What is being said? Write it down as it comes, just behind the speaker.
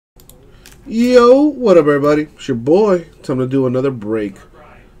Yo, what up, everybody? It's your boy. Time to do another break.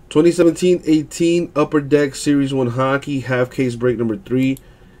 2017-18 Upper Deck Series 1 Hockey, half case break number 3,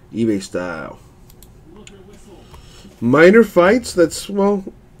 eBay style. Minor fights, that's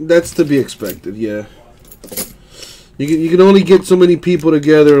to be expected, yeah. You can only get so many people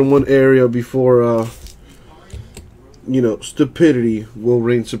together in one area before, stupidity will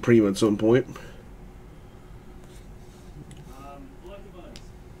reign supreme at some point.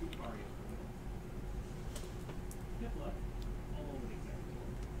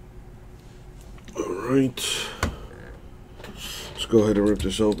 Alright. Let's go ahead and rip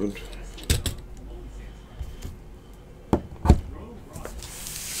this open.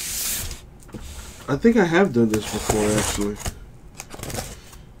 I think I have done this before, actually.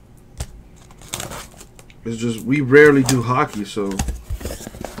 It's just, we rarely do hockey, so...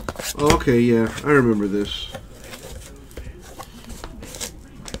 Oh, okay, yeah, I remember this.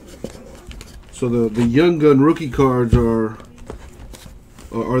 So the Young Gun rookie cards are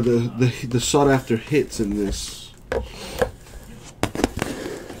the sought after hits in this.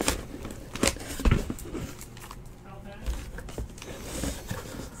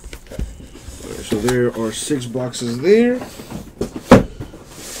 Alright, so there are 6 boxes there.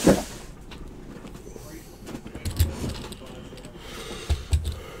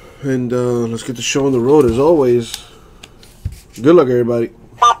 And let's get the show on the road as always. Good luck, everybody.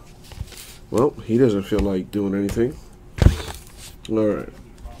 Well, he doesn't feel like doing anything. Alright.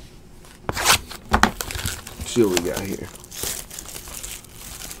 Let's see what we got here.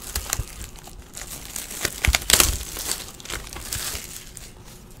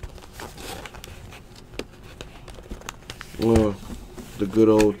 Well, the good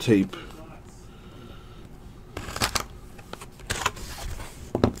old tape.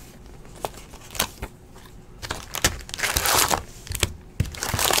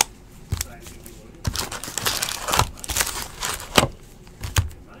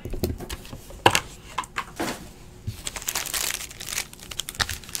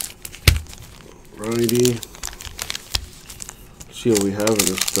 Righty. See what we have in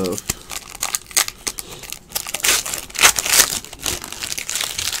this stuff.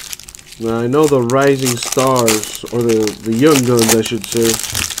 Now I know the Rising Stars, or the Young Guns I should say,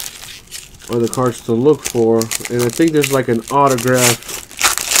 are the cards to look for, and I think there's like an autograph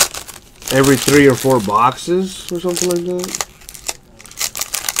every 3 or 4 boxes or something like that.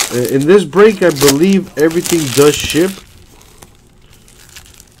 In this break I believe everything does ship.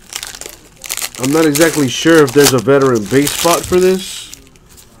 I'm not exactly sure if there's a veteran base spot for this,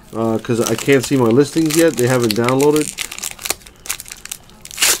 because I can't see my listings yet. They haven't downloaded.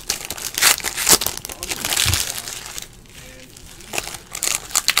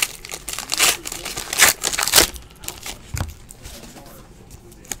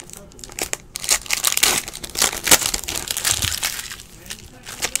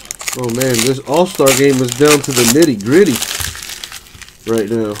 Oh man, this All-Star game is down to the nitty-gritty right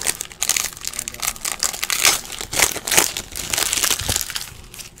now.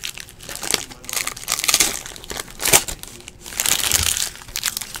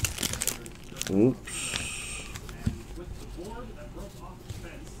 Oops.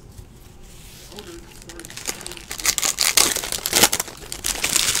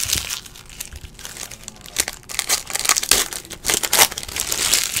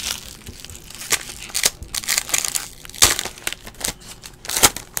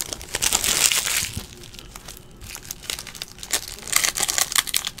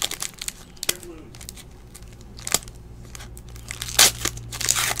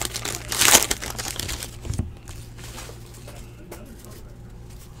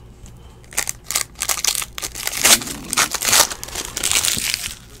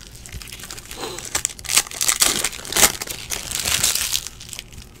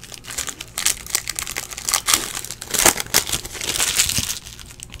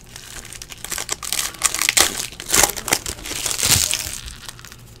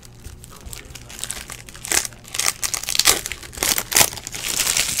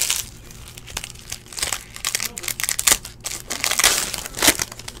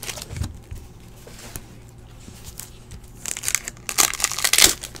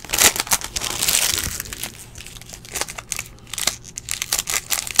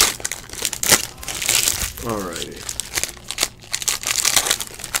 Alrighty.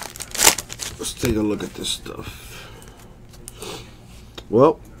 Let's take a look at this stuff.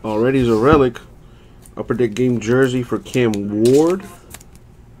 Well, already is a relic. Upper Deck game jersey for Cam Ward.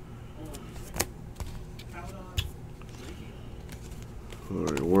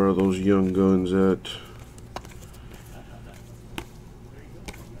 Alright, where are those Young Guns at?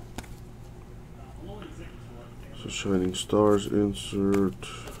 So Shining Stars insert.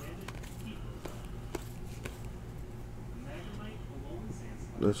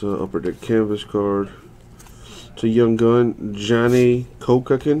 That's an Upper Deck canvas card. It's a young gun, Johnny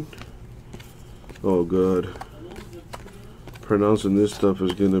Kokakin. Oh god. Pronouncing this stuff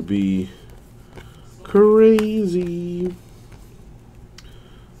is gonna be crazy.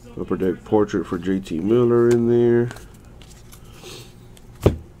 Upper Deck portrait for JT Miller in there.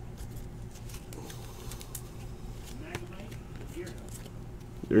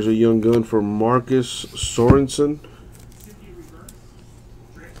 There's a young gun for Marcus Sorensen.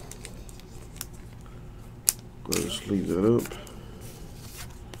 Let's leave that up.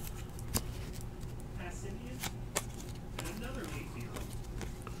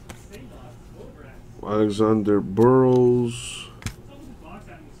 Alexander Burrows.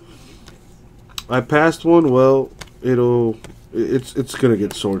 I passed one. Well, it's gonna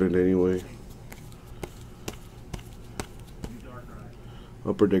get sorted anyway.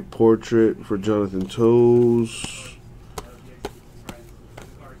 Upper Deck portrait for Jonathan Toes.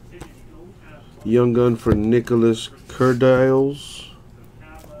 Young gun for Nicholas Curdiles.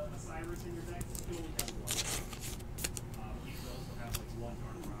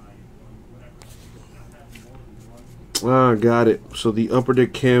 Ah, got it. So the Upper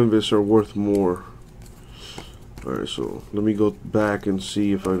Deck canvas are worth more. Alright, so let me go back and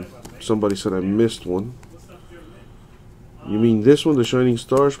see if somebody said I missed one. You mean this one, the Shining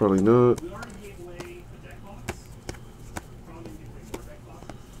Stars? Probably not.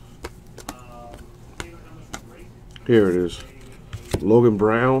 Here it is. Logan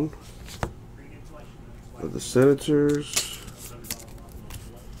Brown of the Senators.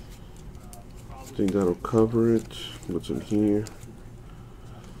 I think that'll cover it. What's in here?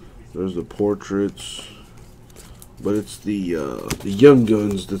 There's the portraits. But it's the young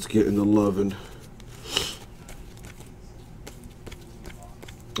guns that's getting the loving.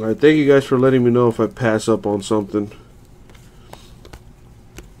 Alright, thank you guys for letting me know if I pass up on something.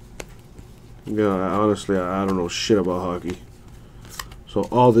 Yeah, honestly, I don't know shit about hockey. So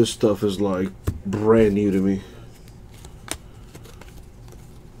all this stuff is like brand new to me.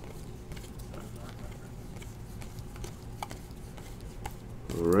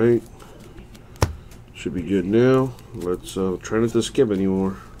 Alright. Should be good now. Let's try not to skip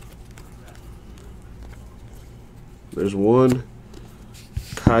anymore. There's one.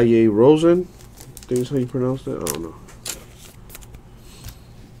 Kaye Rosen. I think that's how you pronounce that. I don't know.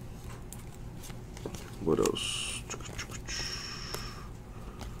 What else?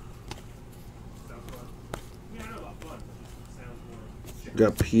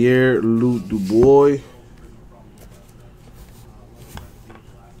 Got Pierre-Luc Dubois.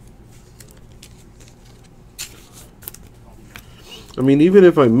 I mean, even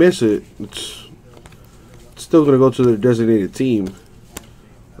if I miss it, it's still going to go to their designated team.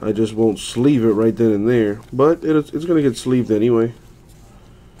 I just won't sleeve it right then and there. But it's going to get sleeved anyway.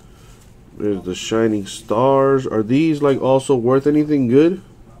 There's the Shining Stars. Are these like also worth anything good?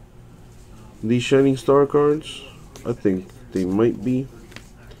 These Shining Star cards? I think they might be.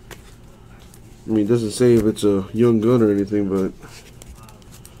 I mean, it doesn't say if it's a young gun or anything, but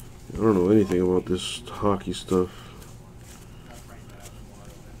I don't know anything about this hockey stuff.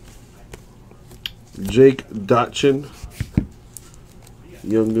 Jake Dotchin,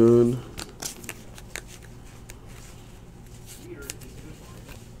 young gun.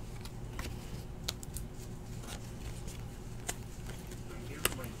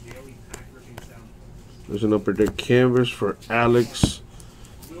 There's an Upper Deck canvas for Alex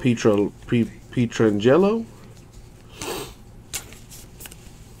Pietrangelo.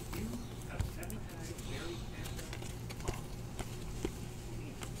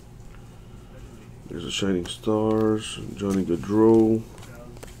 There's the Shining Stars, Johnny Gaudreau.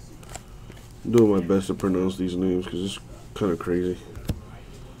 I'm doing my best to pronounce these names because it's kind of crazy.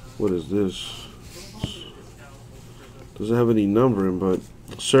 What is this? Doesn't have any numbering, but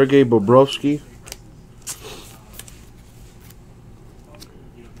Sergei Bobrovsky.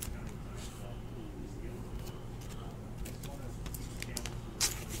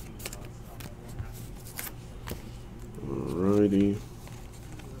 Alrighty.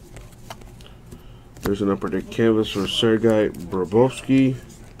 There's an Upper Deck canvas for Sergei Bobrovsky.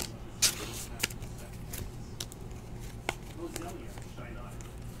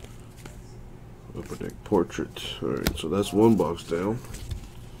 Upper Deck portrait. Alright, so that's one box down.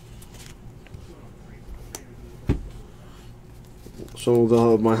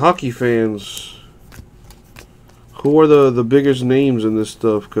 So my hockey fans, who are the biggest names in this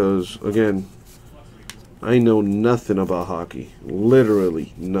stuff? Because again, I know nothing about hockey.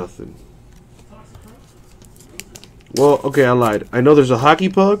 Literally nothing. Well, okay, I lied. I know there's a hockey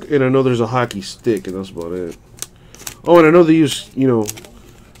puck, and I know there's a hockey stick, and that's about it. Oh, and I know they use, you know,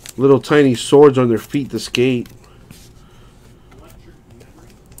 little tiny swords on their feet to skate.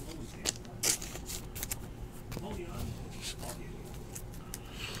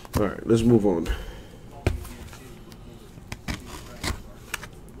 Alright, let's move on.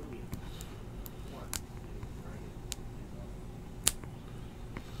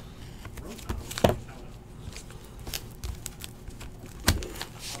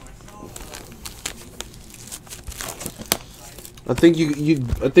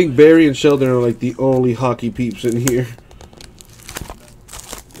 I think Barry and Sheldon are like the only hockey peeps in here.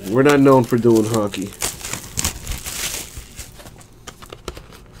 We're not known for doing hockey.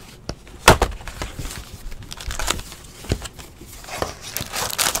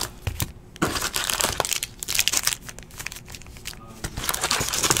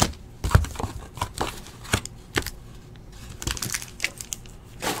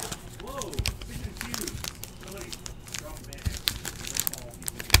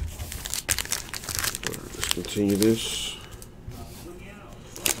 Let's continue this.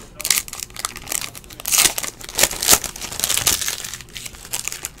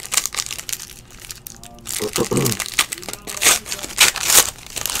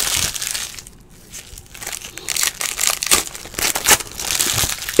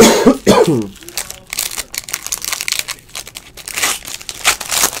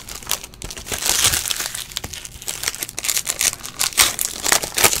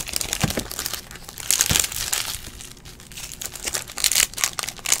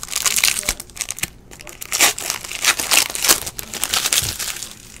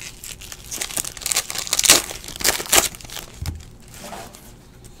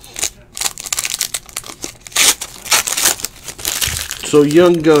 So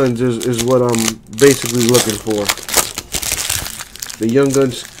Young Guns is what I'm basically looking for. The Young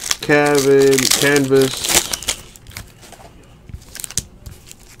Guns canvas.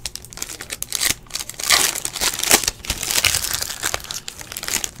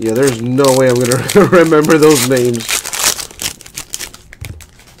 Yeah, there's no way I'm gonna remember those names.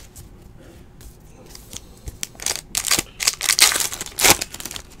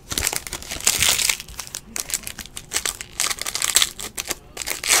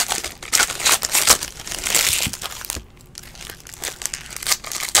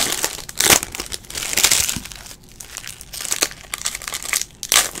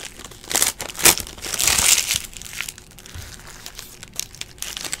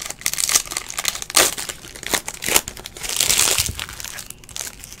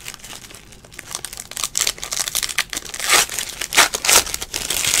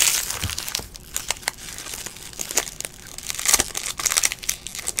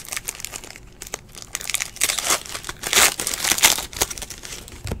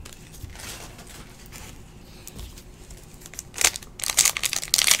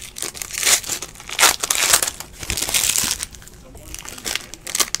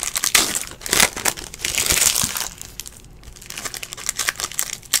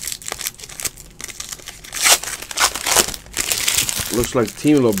 Looks like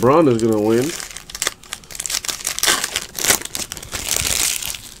Team LeBron is going to win.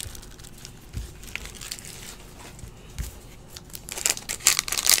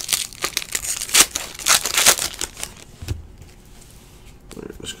 All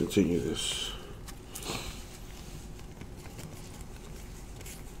right, let's continue this.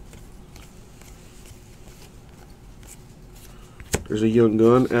 There's a Young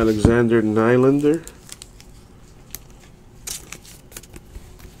Gun, Alexander Nylander.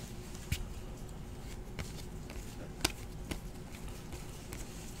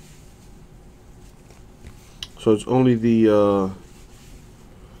 So it's only the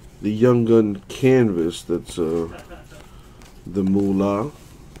Young Gun canvas that's the moolah.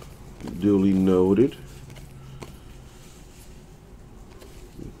 Duly noted.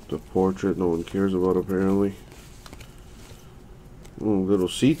 The portrait no one cares about apparently. Little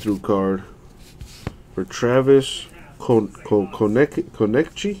see-through card for Travis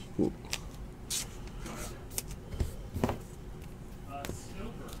Konecny.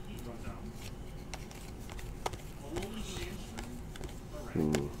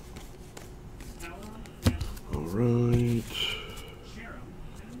 All right.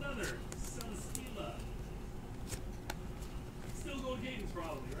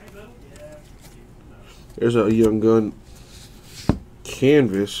 There's a Young Gun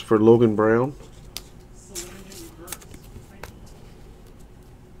canvas for Logan Brown.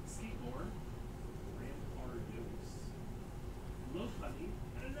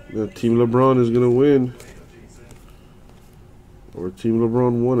 The Team LeBron is going to win. Or Team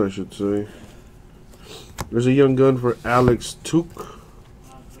LeBron 1, I should say. There's a young gun for Alex Took.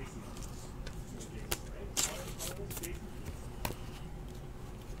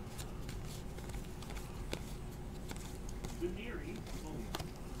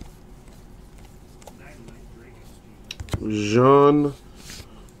 Jean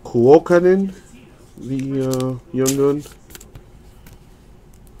Kuokanen, the young gun.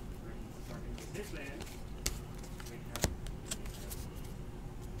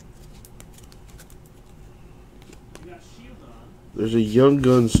 There's a Young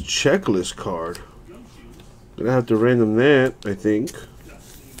Guns checklist card. Gonna have to random that, I think.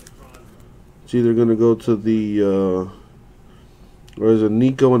 It's either gonna go to the or there's a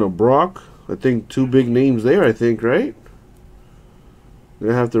Nico and a Brock. I think two big names there, I think, right?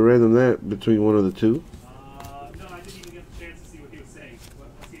 Gonna have to random that between one of the two. No, I didn't even get the chance to see what he was saying.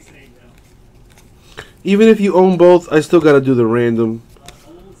 What's he saying now? Even if you own both, I still gotta do the random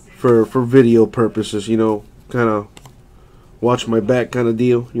for video purposes, you know, kinda watch my back kind of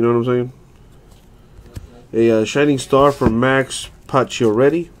deal, you know what I'm saying? A Shining Star from Max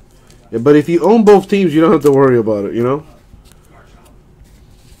Pacioretty. Yeah, but if you own both teams, you don't have to worry about it, you know?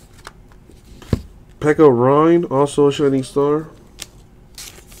 Pekka Ryan, also a Shining Star.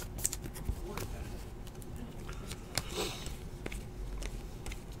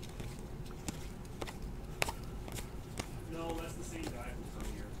 No, that's the same guy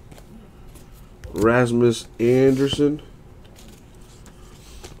from here. Rasmus Anderson.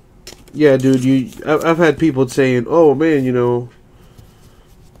 Yeah, dude, I've had people saying, "Oh man, you know,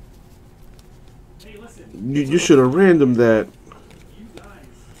 you should have randomed that."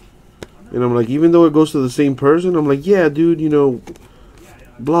 And I'm like, even though it goes to the same person, I'm like, yeah, dude, you know,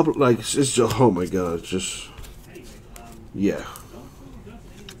 blah blah. Like, it's just, oh my god, it's just, yeah.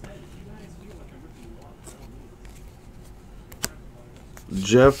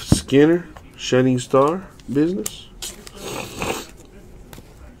 Jeff Skinner, Shining Star business.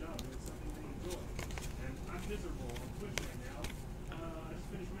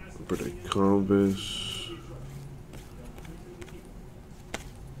 Converse.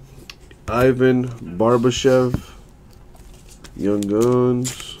 Ivan Barbashev, Young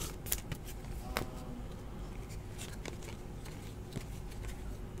Guns.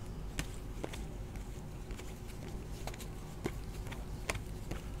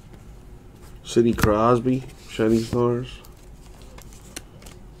 Sidney Crosby, Shining Stars.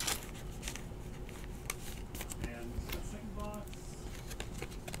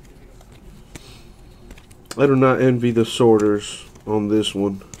 I do not envy the sorters on this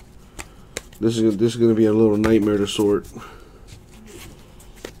one. This is going to be a little nightmare to sort.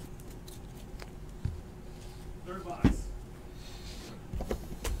 Third box.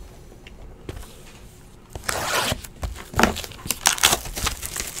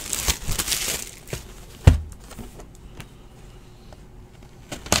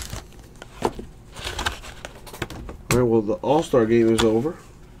 All right, well, the All-Star game is over.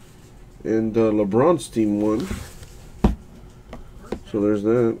 And LeBron's team won. So there's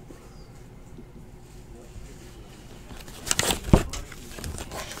that.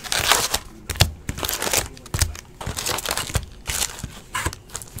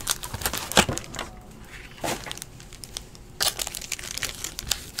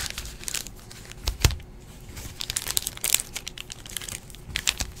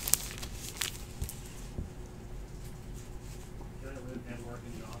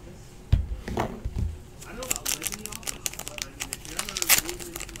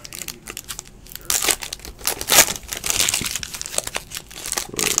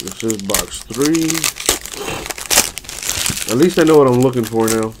 This is box 3. At least I know what I'm looking for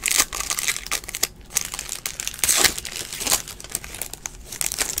now.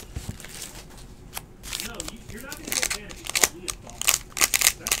 No, you're not going to get mad if you call me a thought.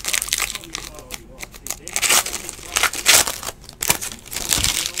 That's fine. You call me a thought all you want. If they call me a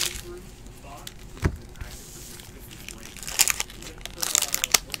thought,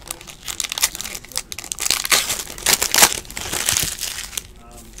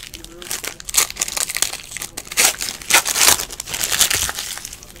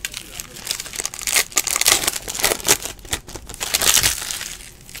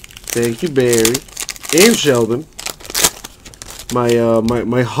 Thank you, Barry and Sheldon,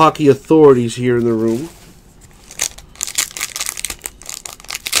 my hockey authorities here in the room.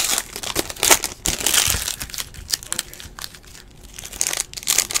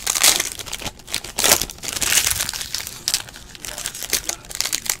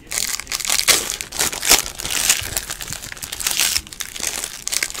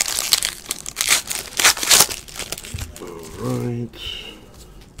 Right.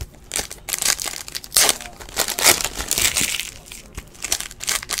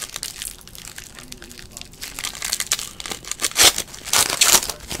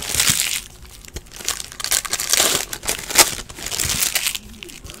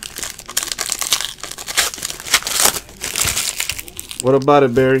 What about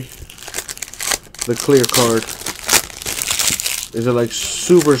it, Barry? The clear card. Is it like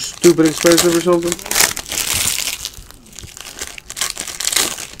super stupid expensive or something?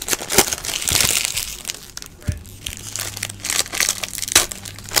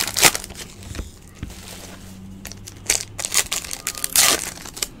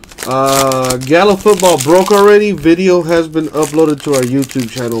 Gala Football broke already. Video has been uploaded to our YouTube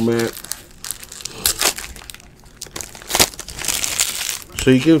channel, Matt.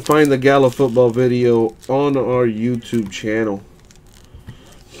 So you can find the Gala Football video on our YouTube channel.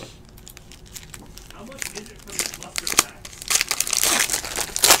 How much is it for the cluster packs?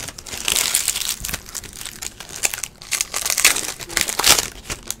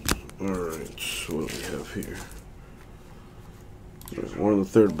 Alright, so what do we have here? There's one in the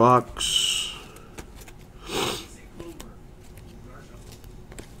third box.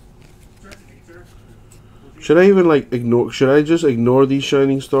 Should I even like ignore? Should I just ignore these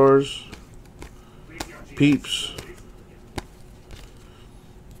shining stars? Peeps.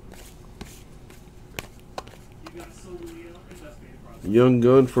 Young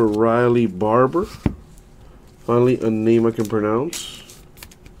gun for Riley Barber. Finally, a name I can pronounce.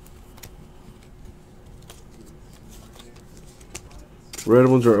 Red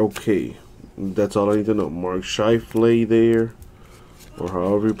ones are okay. That's all I need to know. Mark Scheifele there. Or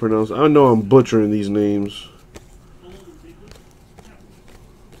however you pronounce it. I know I'm butchering these names.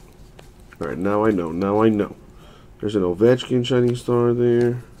 Alright, now I know. Now I know. There's an Ovechkin shining star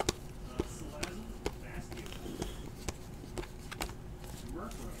there.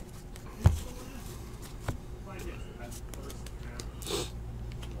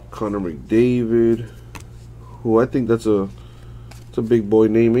 Connor McDavid. Who I think that's a big boy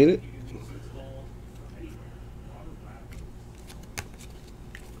name, ain't it?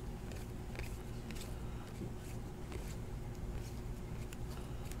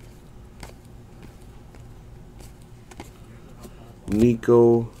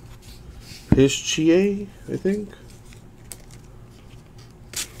 Nico Hischier, I think.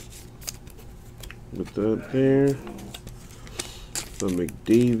 With that there. The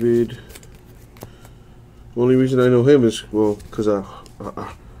McDavid. The only reason I know him is, well, because I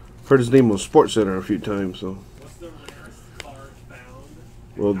heard his name on SportsCenter a few times. So,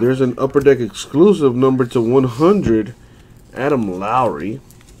 well, there's an Upper Deck exclusive number to 100, Adam Lowry.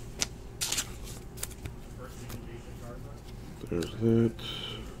 There's that.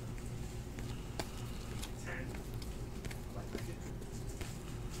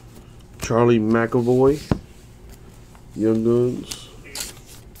 Charlie McAvoy, Young Guns.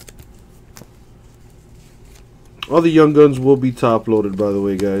 All the Young Guns will be top loaded, by the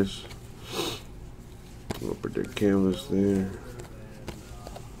way, guys. Upper Deck canvas there.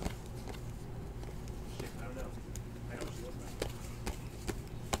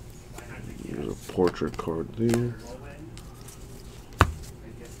 There's a portrait card there.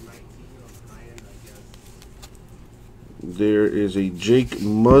 There is a Jake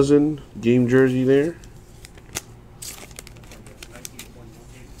Muzzin game jersey there.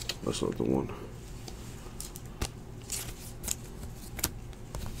 That's not the one.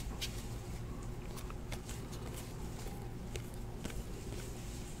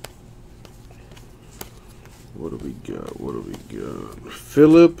 What do we got? What do we got?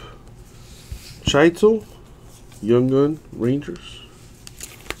 Philip Chaitel, Young Gun, Rangers.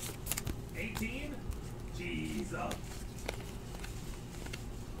 18? Jesus.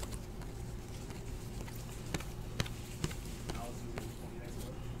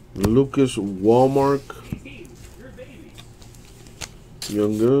 Lucas Walmark, 18. You're a baby.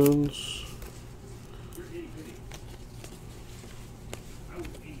 Young Guns. You're itty bitty. I was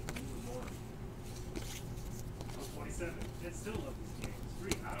 8 when you were born. I was 27. And still love these games.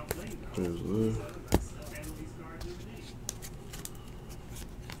 3. I don't blame you. I was 27. I still handle these cards every day.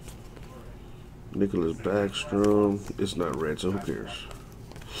 Nicholas Backstrom. It's not red, so who cares?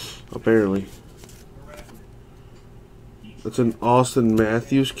 Apparently. That's an Austin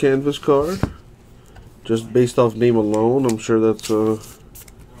Matthews canvas card. Just based off name alone, I'm sure that's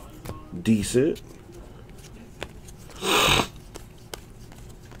decent.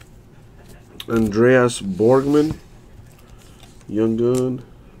 Andreas Borgman, Young Gun.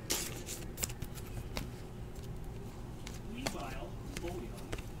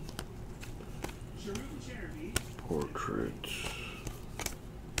 Portraits.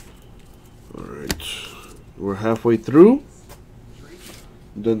 Alright. We're halfway through.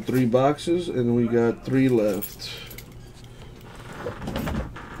 Done 3 boxes and we got 3 left.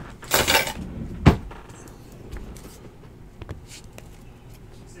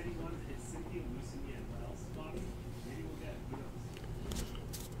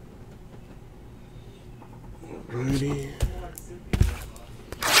 Alrighty.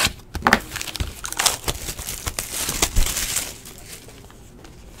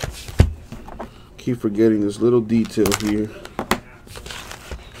 Keep forgetting this little detail here.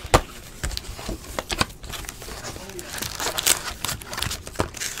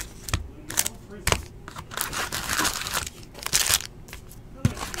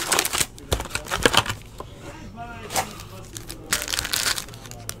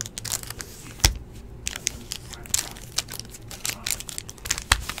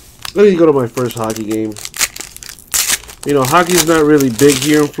 Let me go to my first hockey game. You know, hockey's not really big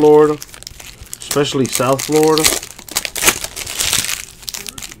here in Florida, especially South Florida.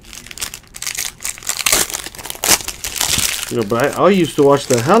 You know, but I used to watch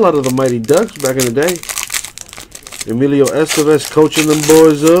the hell out of the Mighty Ducks back in the day. Emilio Estevez coaching them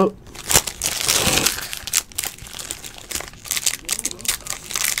boys up.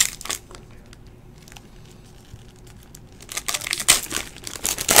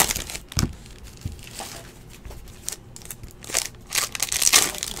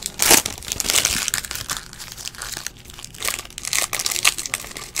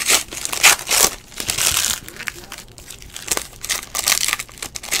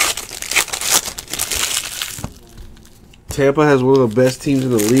 Tampa has one of the best teams in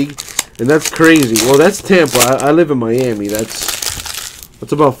the league, and that's crazy. Well, that's Tampa. I live in Miami.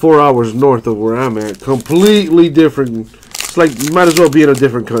 That's about 4 hours north of where I'm at. Completely different. It's like you might as well be in a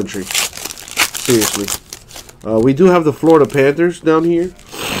different country. Seriously. We do have the Florida Panthers down here.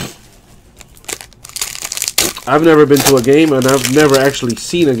 I've never been to a game, and I've never actually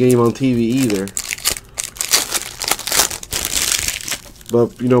seen a game on TV either.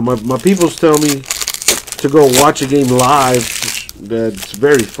 But, you know, my peoples tell me to go watch a game live. That's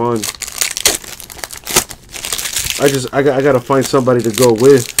very fun. I gotta find somebody to go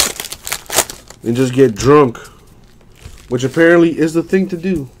with and just get drunk, which apparently is the thing to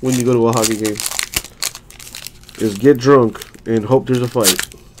do when you go to a hockey game, is get drunk and hope there's a fight.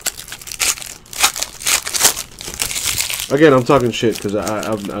 Again, I'm talking shit because I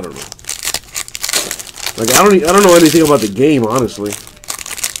don't know. Like I don't know anything about the game, honestly.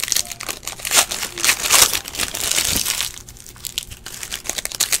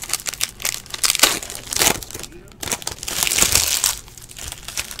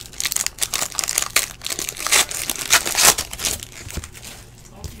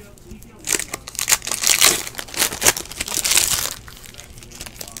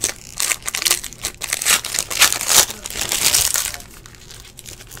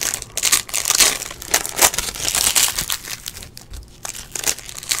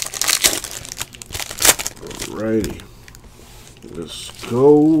 Alrighty, let's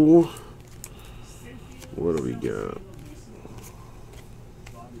go. What do we got?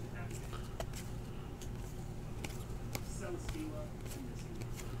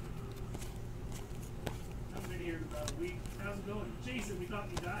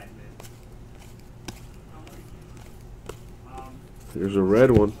 Here's a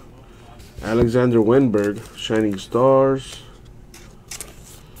red one. Alexander Wenberg, Shining Stars.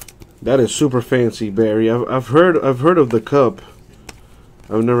 That is super fancy, Barry. I've heard of the cup.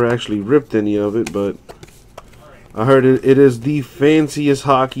 I've never actually ripped any of it, but I heard it is the fanciest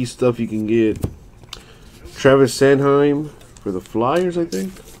hockey stuff you can get. Travis Sanheim for the Flyers, I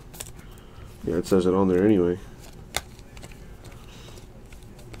think. Yeah, it says it on there anyway.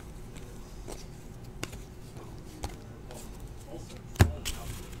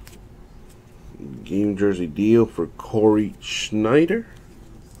 Game jersey deal for Corey Schneider.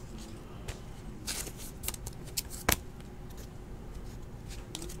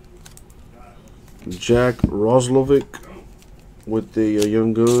 Jack Roslovic with the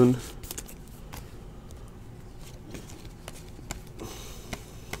Young Gun. I'm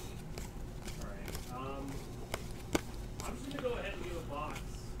just going to go ahead and give a box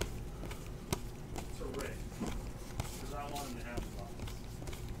to Rick, because I want him to have the box.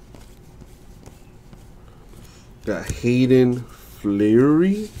 Got Hayden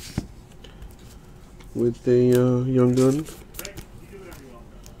Fleury with the Young Gun. Rick, you do whatever you want.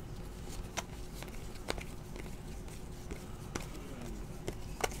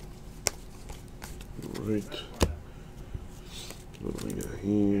 Right. What do we got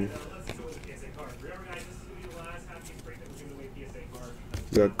here? Let's go with the PSA card.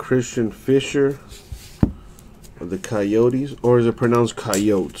 Got Christian Fisher of the Coyotes, or is it pronounced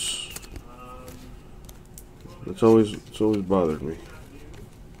Coyotes? It's always bothered me.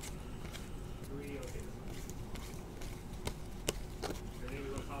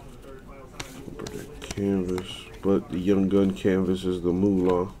 Canvas, but the Young Gun canvas is the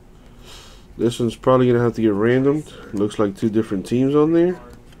Moolah. This one's probably gonna have to get randomed. Looks like two different teams on there.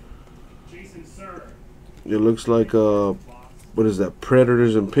 It looks like what is that?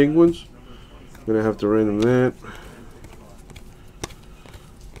 Predators and Penguins. Gonna have to random that.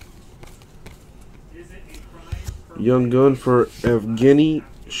 Young Gun for Evgeny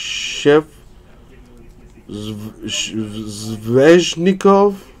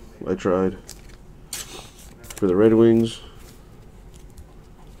Sveshnikov. I tried. For the Red Wings.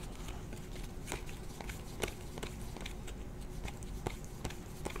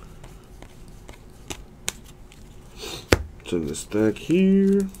 It's in the stack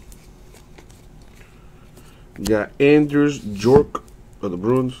here. Got Anders Jork of the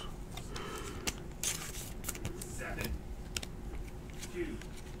Bruins. 7, 2,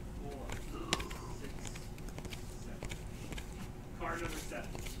 4, 6, 7. Card number 7.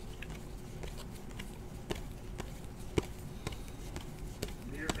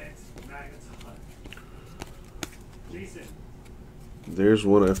 Jason. There's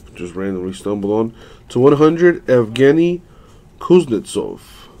one I just randomly stumbled on. To 100, Evgeny Kuznetsov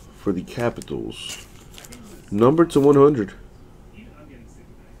for the Capitals. Number to 100.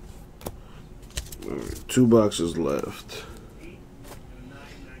 Alright, 2 boxes left.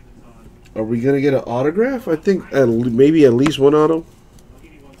 Are we gonna get an autograph? I think maybe at least one auto.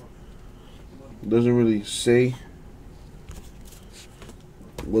 Doesn't really say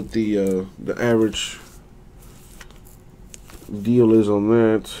what the average deal is on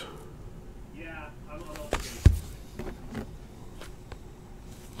that. Yeah, I don't know. I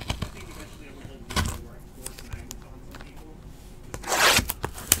think eventually I will hold where I force magnets on some people.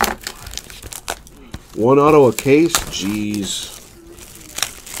 One auto a case? Jeez.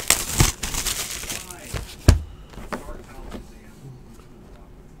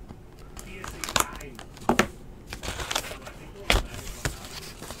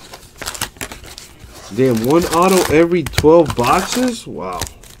 Damn, one auto every 12 boxes? Wow.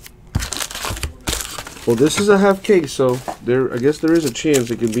 Well, this is a half case, so I guess there is a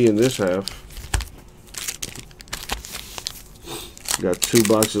chance it could be in this half. Got 2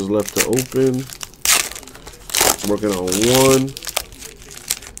 boxes left to open. Working on one.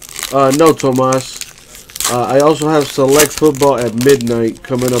 No, Tomas. I also have Select Football at midnight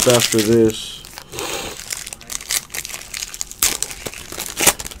coming up after this.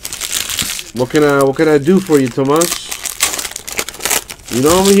 What can I do for you, Tomas? You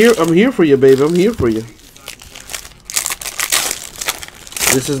know I'm here for you, baby. I'm here for you.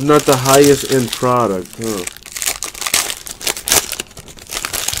 This is not the highest end product, huh?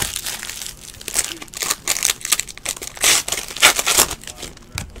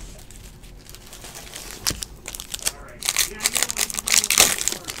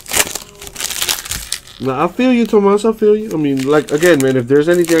 No, I feel you, Tomas. I feel you. I mean, like, again, man, if there's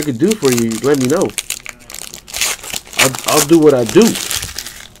anything I could do for you, let me know. I'll do what I do.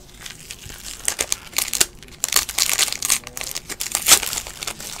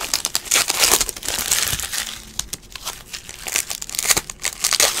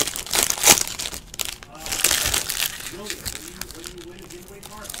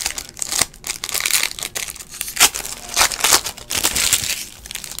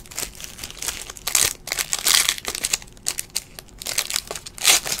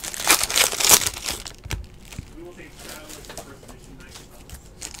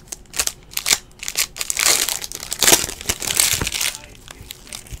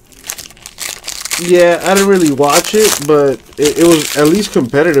 Yeah, I didn't really watch it, but it was at least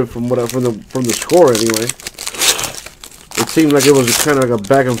competitive from what from the score anyway. It seemed like it was kind of like a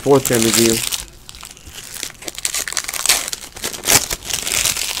back and forth kind of game.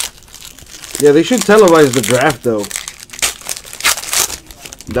 Yeah, they should televise the draft though.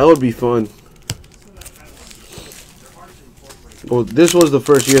 That would be fun. Well, this was the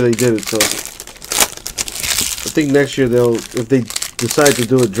first year they did it, so I think next year if they decide to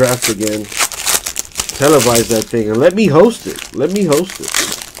do a draft again, televise that thing and let me host it. Let me host it.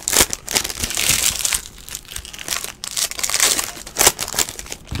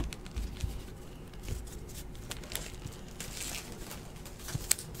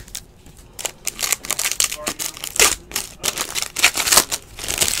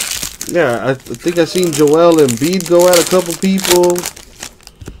 Yeah, I think I seen Joel Embiid go at a couple people.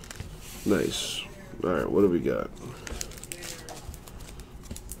 Nice. All right, what do we got?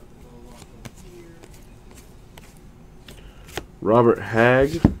 Robert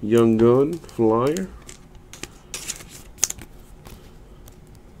Hagg, Young Gun, Flyer.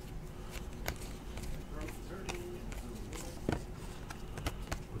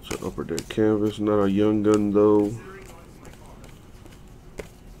 It's an upper deck canvas, not a Young Gun though.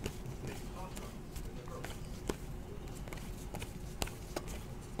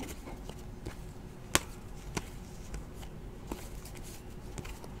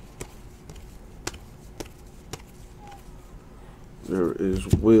 There is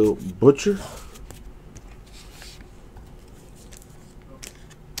Will Butcher.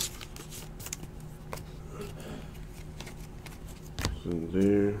 In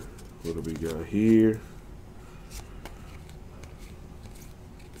there, what do we got here?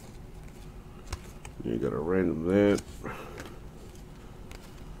 You got a random that.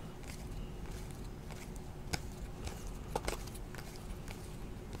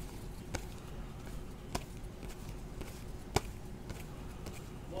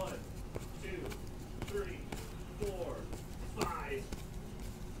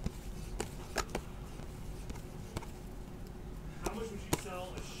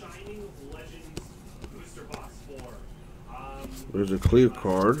 There's a clear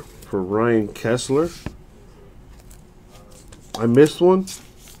card for Ryan Kessler. I missed one.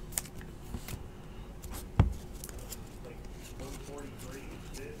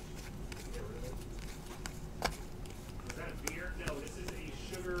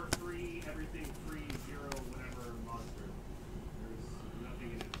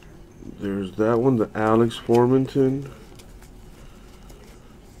 There's that one, the Alex Formanton.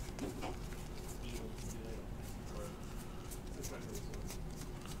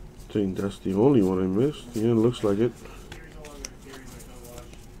 I think that's the only one I missed. Yeah, it looks like it.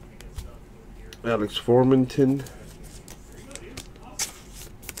 Alex Formanton.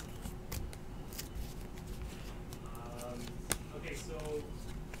 Okay, so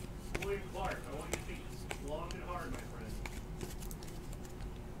William Clark, I want you to think long and hard, my friend.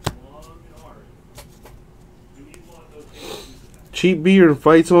 Long and hard. Do you want those things? Cheap beer and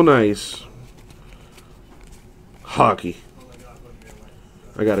fights on ice. Hockey.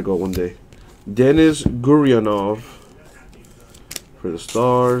 I gotta go one day. Denis Gurianov for the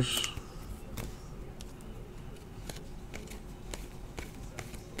Stars.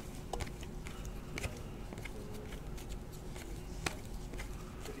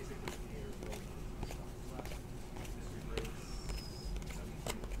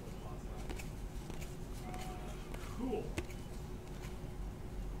 Cool.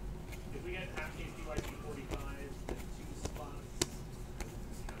 If we get half case DYC 45 and 2 spots.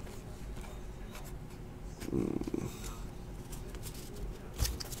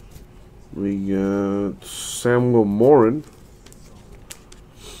 We got Samuel Morin.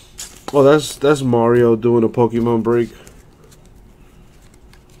 Oh, that's Mario doing a Pokemon break.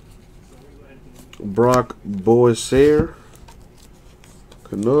 Brock Boissier,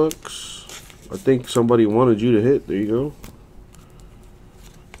 Canucks. I think somebody wanted you to hit. There you go.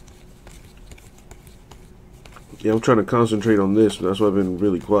 Yeah, I'm trying to concentrate on this. That's why I've been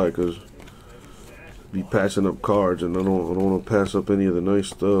really quiet, because be passing up cards, and I don't want to pass up any of the nice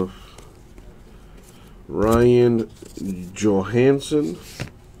stuff. Ryan Johansson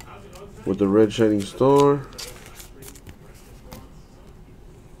with the red shining star.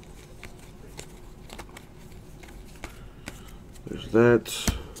 There's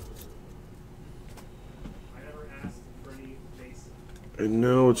that. And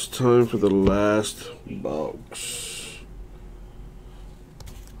now it's time for the last box.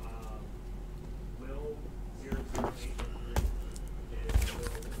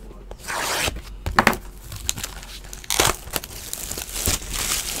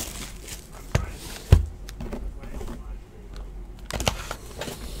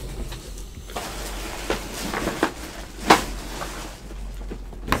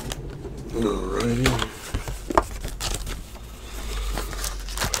 Alrighty.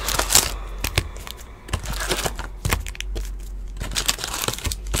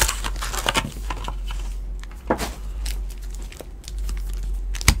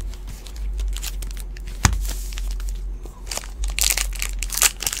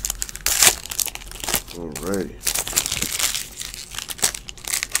 Alrighty.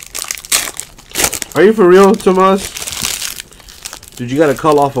 Are you for real, Tomas? Did you gotta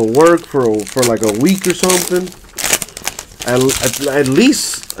call off of work for like a week or something? At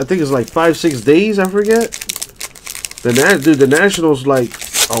least I think it's like 5-6 days. I forget. The Nationals like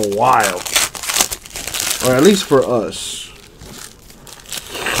a while, or at least for us.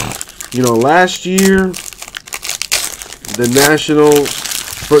 You know, last year the Nationals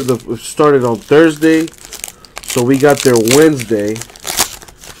started on Thursday, So we got there Wednesday,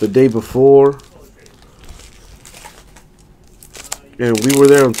 the day before. And we were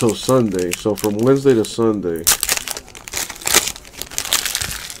there until Sunday. So from Wednesday to Sunday.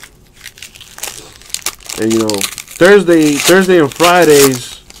 And you know, Thursday and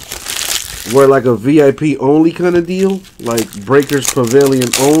Fridays were like a VIP only kind of deal. Like Breakers Pavilion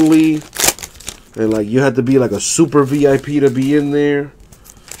only. And like you had to be like a super VIP to be in there.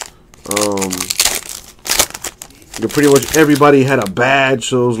 Pretty much everybody had a badge,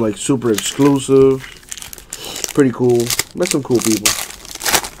 so it was like super exclusive. Pretty cool. Met some cool people.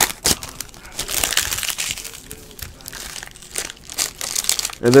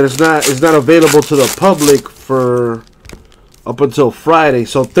 And then it's not available to the public for up until Friday.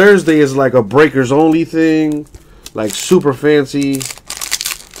 So Thursday is like a breakers only thing, like super fancy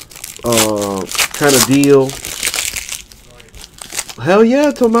kind of deal. Hell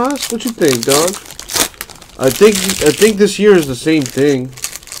yeah, Tomas. What you think, dog? I think this year is the same thing.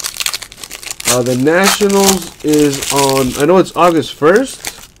 The Nationals is on, I know it's August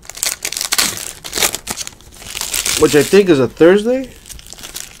 1st, which I think is a Thursday.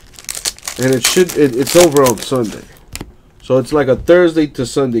 And it's over on Sunday. So it's like a Thursday to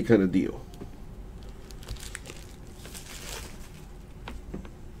Sunday kind of deal.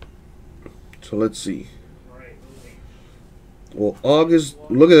 So let's see. Well, August,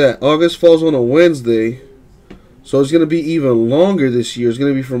 look at that. August falls on a Wednesday. So it's going to be even longer this year. It's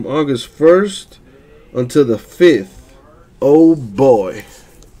going to be from August 1st until the 5th. Oh boy.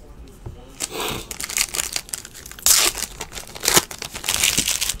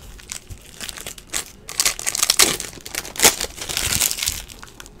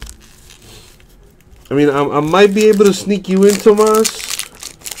 I mean, I might be able to sneak you in, Tomas,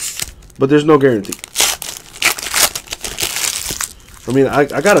 but there's no guarantee. I mean,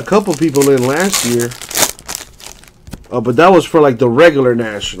 I got a couple people in last year, but that was for like the regular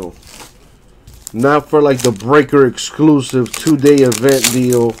national, not for like the breaker exclusive 2-day event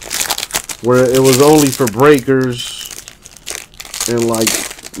deal where it was only for breakers and like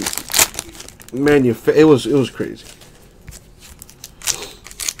it was crazy.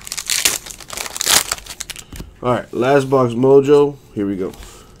 All right, last box mojo. Here we go.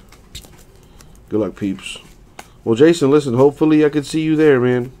 Good luck, peeps. Well, Jason, listen, hopefully I can see you there,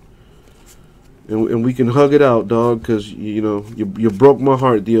 man. And we can hug it out, dog, because, you know, you broke my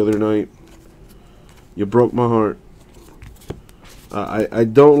heart the other night. You broke my heart. I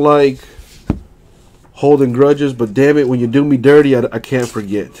don't like holding grudges, but damn it, when you do me dirty, I can't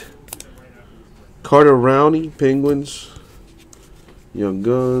forget. Carter Rowney, Penguins. Young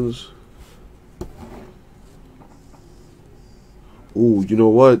Guns. Ooh, you know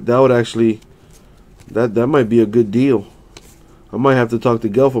what? That would actually... That might be a good deal. I might have to talk to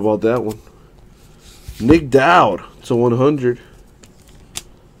Gelf about that one. Nick Dowd to 100.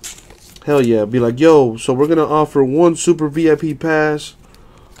 Hell yeah. Be like, yo, so we're going to offer one super VIP pass.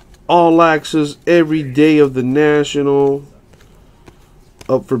 All access every day of the National.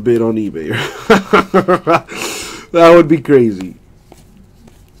 Up for bid on eBay. That would be crazy.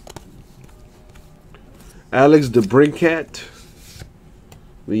 Alex DeBrincat.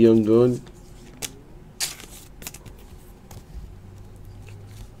 The young gun.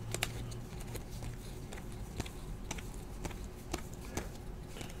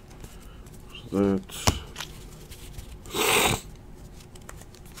 That's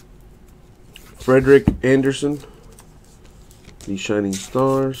Frederick Anderson. The Shining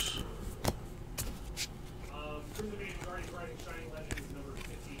Stars.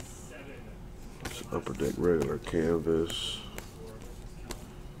 It's Upper Deck regular canvas.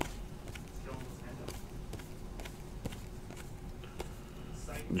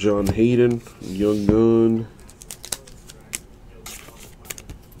 John Hayden, Young Gun.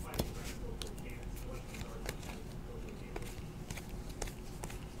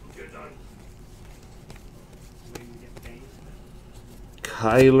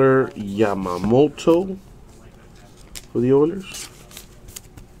 Kyler Yamamoto for the Oilers.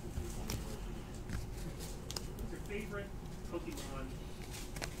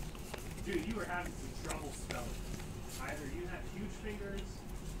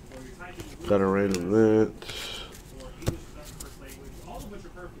 Got a random that.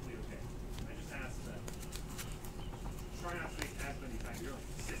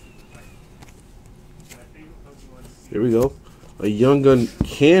 Here we go. A Young Gun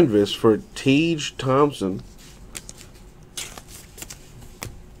canvas for Tage Thompson.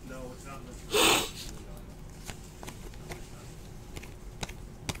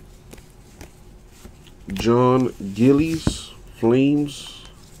 John Gillies, Flames,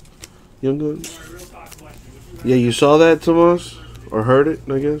 Young Gun. Yeah, you saw that, Tomas? Or heard it,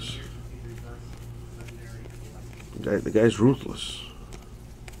 I guess? The guy's ruthless.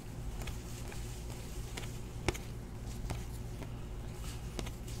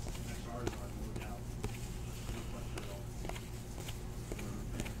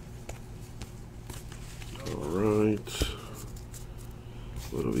 Alright.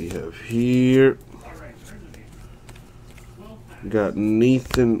 What do we have here? Got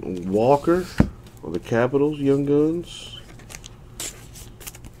Nathan Walker of the Capitals, Young Guns.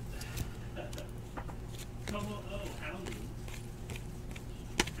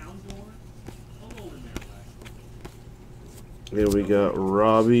 Here we got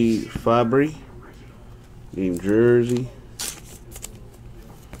Robbie Fabry, Game Jersey.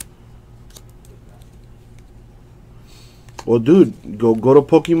 Well, dude, go to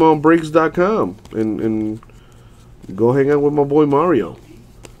PokemonBreaks.com and go hang out with my boy Mario.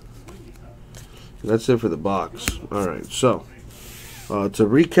 That's it for the box. Alright, so to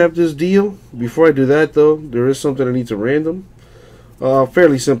recap this deal, before I do that though, there is something I need to random.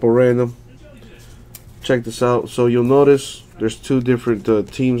 Fairly simple random. Check this out. So you'll notice there's two different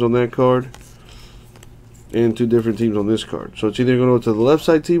teams on that card and two different teams on this card. So it's either going to go to the left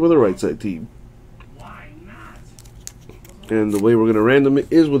side team or the right side team. And the way we're going to random it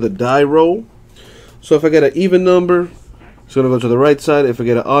is with a die roll. So if I get an even number, it's going to go to the right side. If I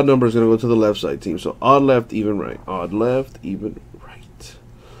get an odd number, it's going to go to the left side team. So odd left, even right. Odd left, even right.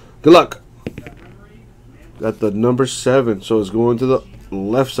 Good luck. Got the number 7. So it's going to the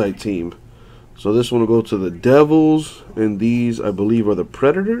left side team. So this one will go to the Devils. And these, I believe, are the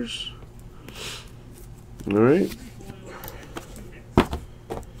Predators. Alright. Let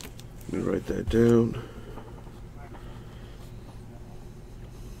me write that down.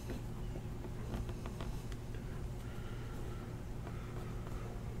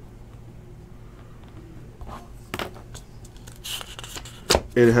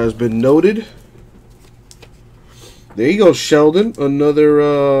 It has been noted. There you go, Sheldon.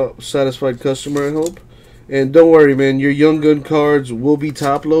 Another satisfied customer, I hope. And don't worry, man. Your Young Gun cards will be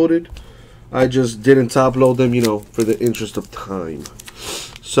top-loaded. I just didn't top-load them, you know, for the interest of time.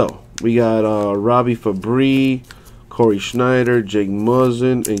 So, we got Robbie Fabry, Corey Schneider, Jake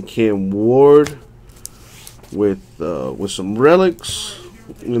Muzzin, and Cam Ward. With some relics.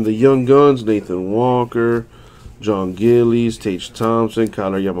 In the Young Guns, Nathan Walker, John Gillies, Tage Thompson,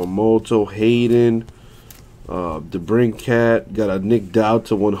 Kyler Yamamoto, Hayden, DeBrincat, got a Nick Dowd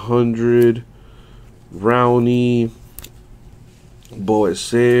to 100, Rowney,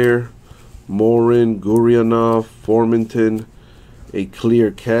 Boeser, Morin, Gurionov, Formanton, a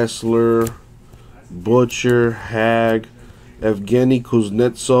Clear Kessler, Butcher, Hag, Evgeny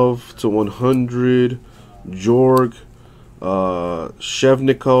Kuznetsov to 100, Jorg,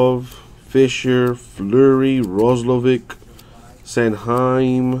 Shevnikov, Fisher, Fleury, Roslovic,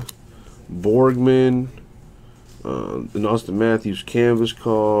 Sanheim, Borgman, an Austin Matthews canvas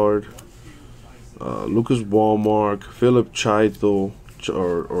card, Lucas Walmark, Philip Chaitel,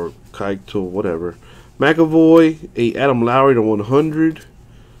 or Keitel, whatever, McAvoy, a Adam Lowry to 100,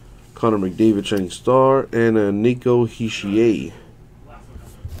 Connor McDavid Shining Star, and a Nico Hischier.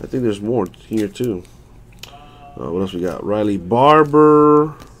 I think there's more here too. What else we got? Riley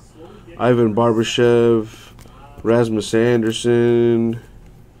Barber, Ivan Barbashev, Rasmus Anderson,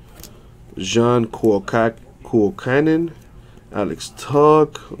 Jean Kuokanen, Alex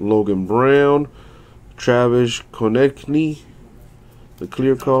Tuck, Logan Brown, Travis Konechny, the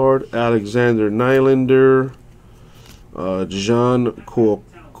clear card, Alexander Nylander, Jean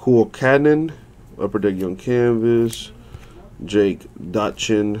Kuokanen, Upper Deck Young Canvas, Jake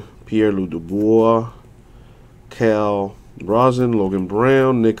Dotchin, Pierre-Louis Dubois, Cal Rosen, Logan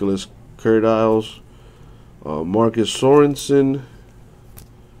Brown, Nicholas Kurdiles, Marcus Sorensen,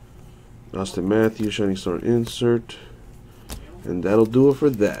 Austin Matthews, Shining Star insert, and that'll do it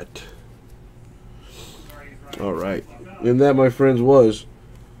for that. Alright, and that, my friends, was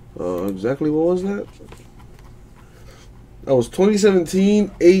exactly what was that? That was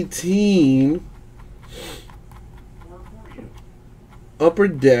 2017-18 Upper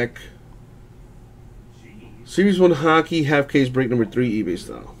Deck Series 1 Hockey Half Case Break number 3 eBay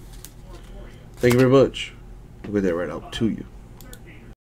style. Thank you very much. I'll get that right out to you.